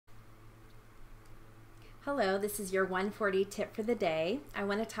Hello, this is your 140 tip for the day. I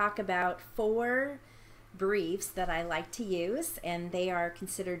want to talk about 4 briefs that I like to use, and they are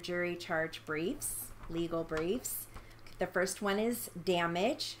considered jury charge briefs, legal briefs. The first one is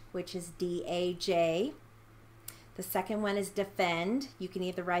damage, which is DAJ. The second one is defend. You can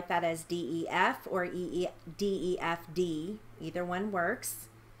either write that as DEF or DEFD. Either one works.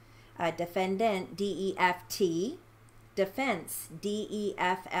 Defendant, DEFT. Defense,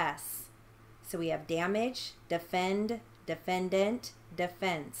 DEFS. So we have damage, defend, defendant,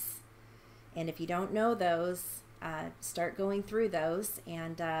 defense. And if you don't know those, start going through those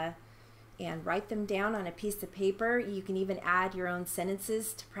and write them down on a piece of paper. You can even add your own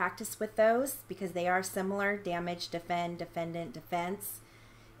sentences to practice with those because they are similar: damage, defend, defendant, defense.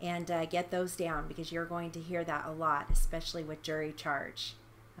 And get those down because you're going to hear that a lot, especially with jury charge.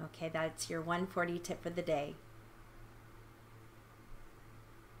 Okay, that's your 140 tip for the day.